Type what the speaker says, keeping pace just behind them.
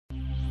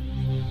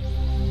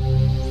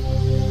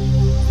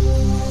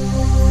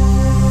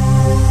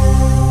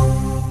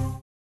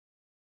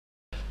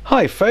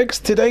Hi folks,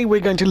 today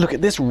we're going to look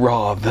at this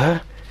rather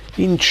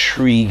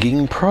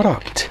intriguing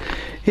product.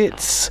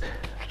 It's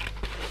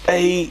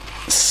a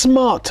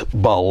smart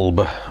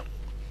bulb.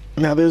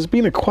 Now there's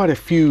been quite a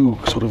few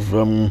sort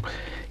of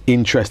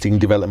interesting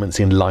developments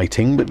in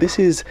lighting, but this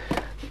is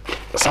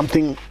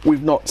something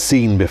we've not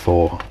seen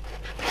before.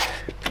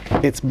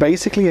 It's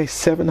basically a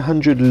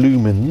 700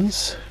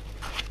 lumens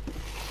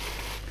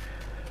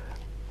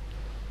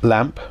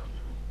lamp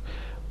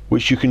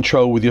which you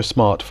control with your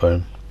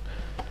smartphone.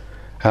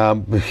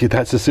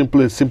 That's as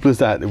simple as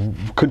that.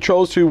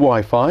 Controls through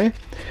Wi-Fi,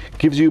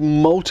 gives you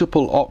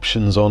multiple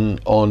options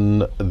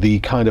on the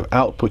kind of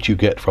output you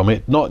get from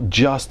it, not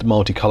just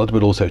multicolored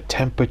but also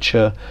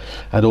temperature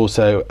and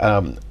also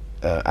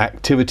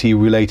activity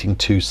relating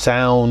to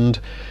sound,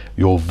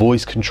 your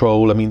voice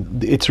control. I mean,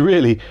 it's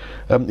really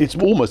it's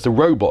almost a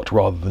robot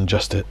rather than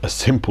just a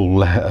simple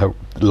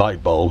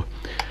light bulb.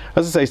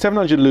 As I say,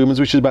 700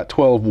 lumens, which is about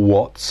 12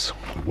 watts,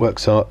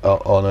 works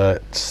on a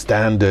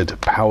standard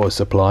power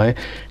supply.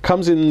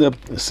 Comes in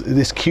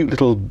this cute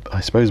little,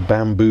 I suppose,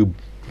 bamboo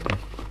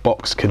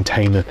box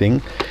container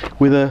thing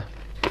with a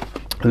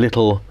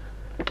little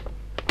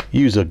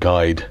user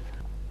guide.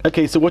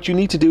 Okay, so what you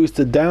need to do is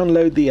to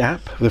download the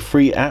app, the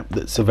free app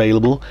that's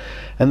available,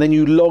 and then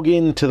you log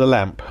into the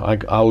lamp.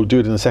 I'll do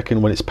it in a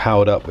second when it's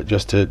powered up, but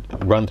just to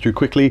run through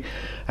quickly.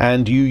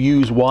 And you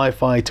use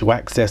Wi-Fi to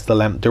access the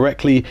lamp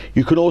directly.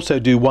 You can also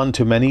do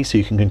one-to-many, so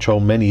you can control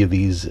many of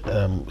these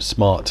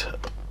smart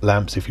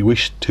lamps if you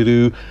wish to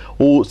do,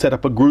 or set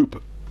up a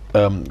group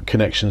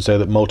connection so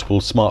that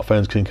multiple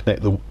smartphones can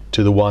connect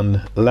to the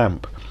one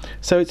lamp.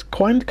 So it's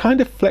kind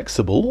of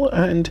flexible,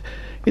 and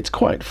it's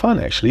quite fun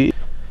actually.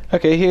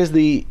 Okay, here's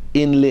the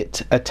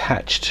InLit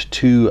attached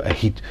to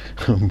a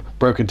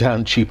broken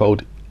down cheap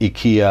old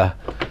IKEA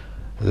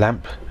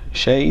lamp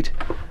shade,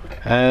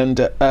 and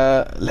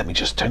let me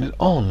just turn it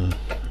on.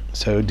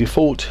 So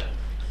default,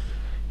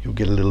 you'll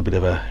get a little bit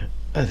of I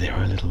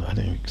don't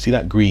know, see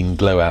that green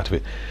glow out of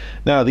it.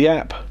 Now the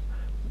app,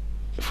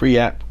 free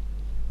app,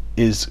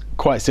 is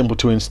quite simple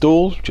to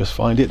install. Just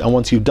find it, and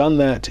once you've done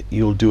that,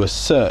 you'll do a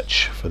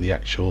search for the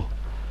actual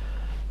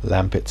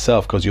lamp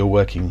itself, because you're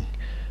working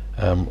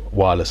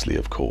wirelessly,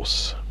 of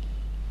course.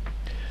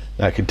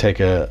 Now it can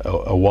take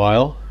a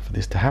while for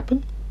this to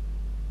happen.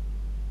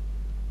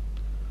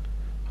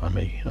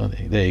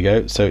 There you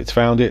go. So it's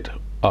found it.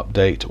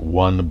 Update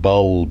one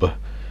bulb.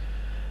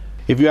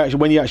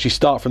 When you actually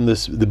start from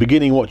the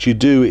beginning, what you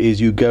do is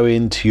you go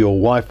into your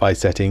Wi-Fi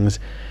settings,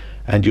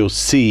 and you'll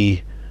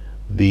see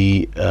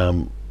the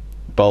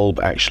bulb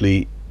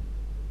actually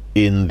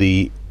in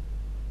the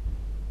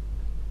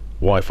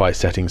Wi-Fi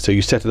settings. So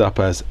you set it up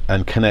as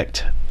and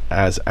connect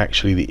as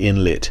actually the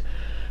InLit,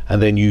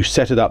 and then you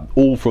set it up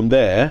all from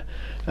there,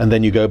 and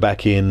then you go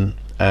back in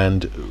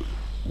and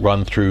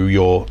run through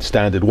your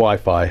standard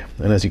Wi-Fi,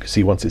 and as you can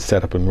see, once it's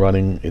set up and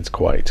running, it's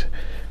quite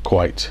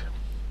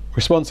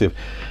responsive.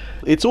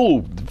 It's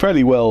all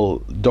fairly well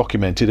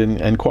documented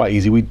and quite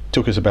easy. We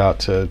took us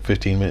about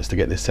 15 minutes to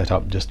get this set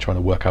up, just trying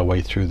to work our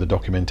way through the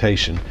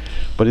documentation,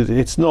 but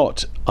it's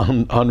not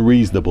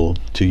unreasonable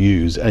to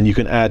use, and you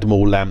can add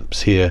more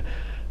lamps here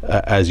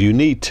as you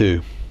need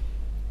to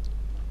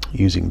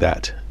using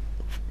that.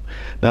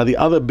 Now the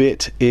other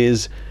bit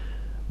is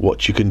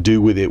what you can do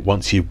with it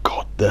once you've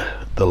got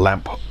the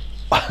lamp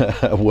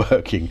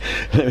working.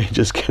 Let me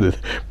just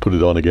put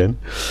it on again,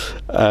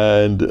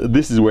 and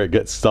this is where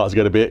it starts to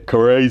get a bit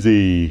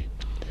crazy.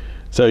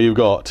 So you've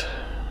got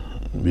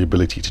the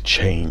ability to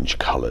change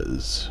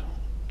colors.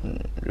 There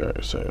you go.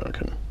 So I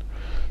can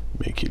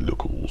make it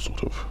look all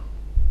sort of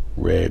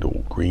red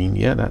or green.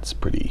 Yeah, that's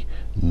pretty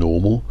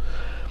normal.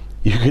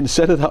 You can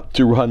set it up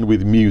to run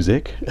with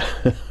music.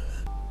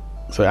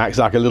 So it acts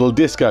like a little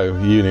disco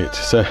unit.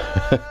 So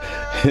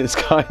it's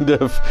kind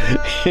of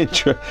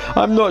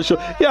I'm not sure.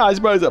 Yeah, I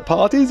suppose at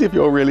parties, if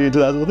you're really into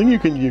that sort of thing,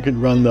 you can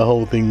run the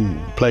whole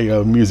thing, play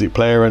a music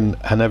player, and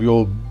have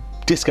your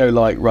disco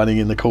light running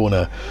in the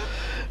corner.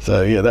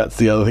 So yeah, that's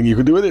the other thing you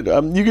can do with it.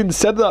 You can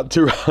set it up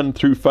to run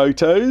through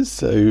photos.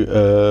 So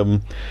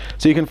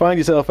you can find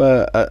yourself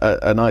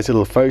a nice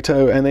little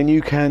photo, and then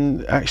you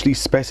can actually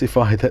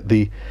specify that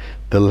the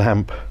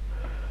lamp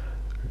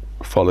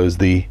follows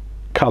the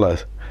color.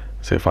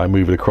 So if I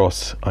move it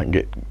across, I can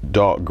get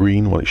dark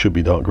green. Well, it should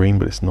be dark green,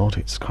 but it's not.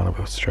 It's kind of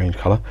a strange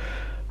color.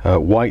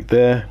 White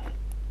there.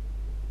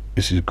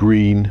 This is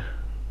green,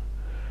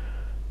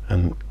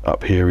 and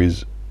up here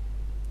is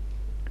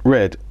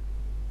red.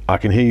 I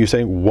can hear you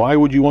saying, why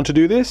would you want to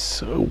do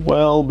this?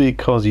 Well,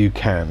 because you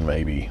can,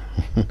 maybe.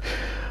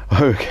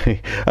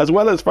 Okay, as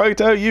well as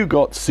photo, you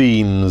got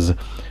scenes.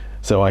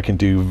 So I can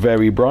do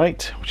very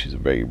bright, which is a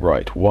very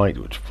bright white,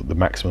 which for the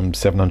maximum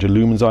 700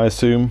 lumens, I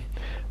assume.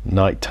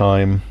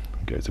 Nighttime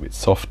goes a bit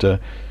softer.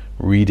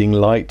 Reading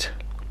light,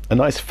 a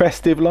nice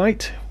festive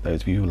light,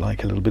 those of you who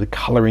like a little bit of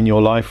color in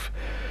your life.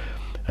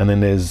 And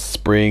then there's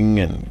spring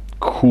and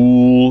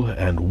cool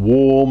and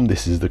warm.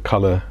 This is the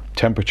color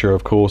temperature,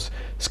 of course,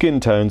 skin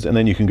tones, and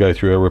then you can go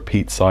through a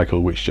repeat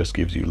cycle, which just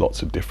gives you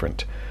lots of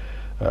different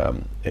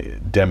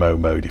demo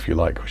mode, if you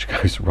like,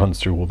 which runs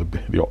through all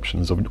the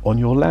options on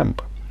your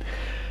lamp.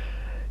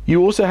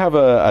 You also have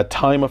a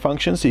timer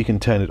function, so you can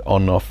turn it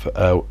on and off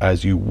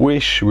as you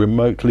wish,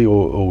 remotely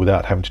or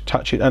without having to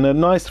touch it. And a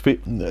nice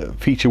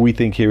feature we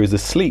think here is the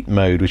sleep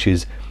mode, which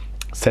is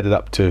set it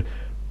up to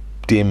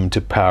dim to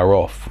power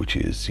off, which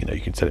is,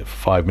 you can set it for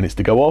 5 minutes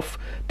to go off,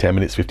 10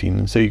 minutes,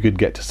 15, so you could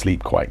get to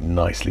sleep quite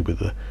nicely with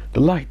the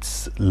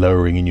lights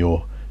lowering in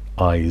your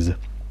eyes.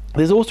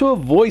 There's also a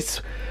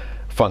voice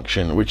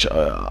function, which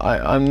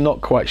I'm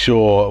not quite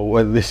sure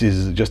whether this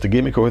is just a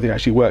gimmick or whether it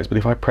actually works, but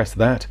if I press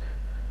that,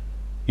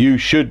 you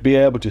should be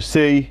able to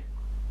see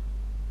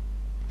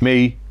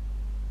me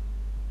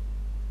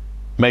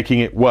making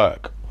it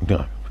work.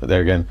 No,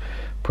 there again,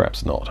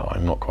 perhaps not.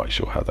 I'm not quite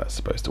sure how that's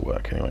supposed to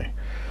work anyway.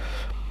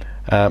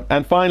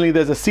 And finally,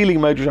 there's a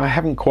ceiling mode, which I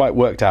haven't quite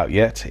worked out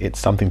yet. It's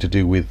something to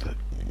do with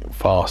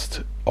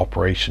fast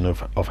operation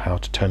of how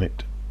to turn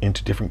it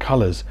into different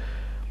colors.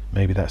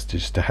 Maybe that's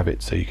just to have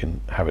it so you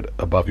can have it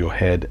above your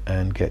head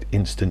and get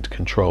instant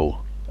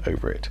control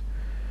over it.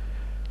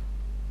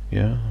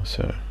 Yeah,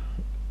 so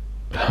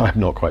I'm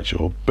not quite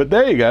sure, but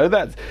there you go.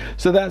 That's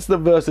the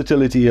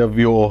versatility of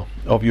your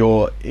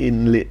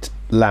InLit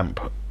lamp.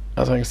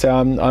 As I say,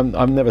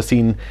 I've never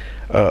seen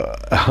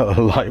a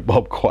light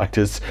bulb quite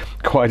as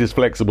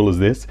flexible as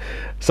this.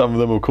 Some of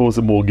them, of course,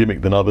 are more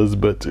gimmick than others,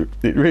 but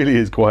it really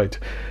is quite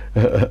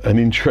an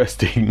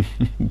interesting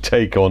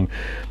take on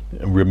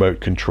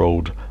remote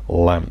controlled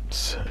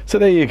lamps. So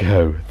there you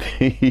go,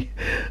 the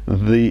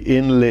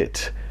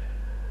InLit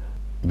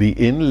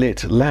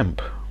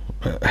lamp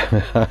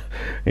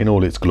in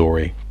all its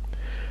glory.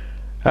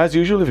 As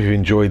usual, if you've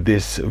enjoyed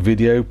this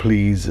video,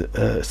 please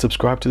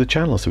subscribe to the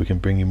channel so we can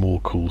bring you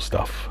more cool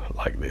stuff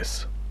like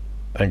this.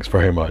 Thanks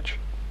very much.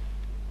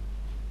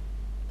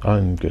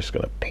 I'm just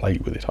going to play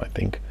with it, I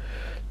think,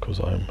 because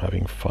I'm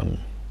having fun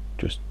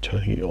just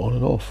turning it on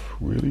and off,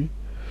 really.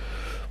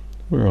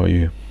 Where are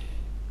you?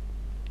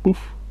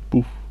 Boof,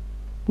 boof,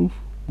 boof,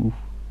 boof.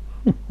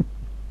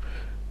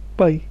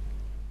 Bye.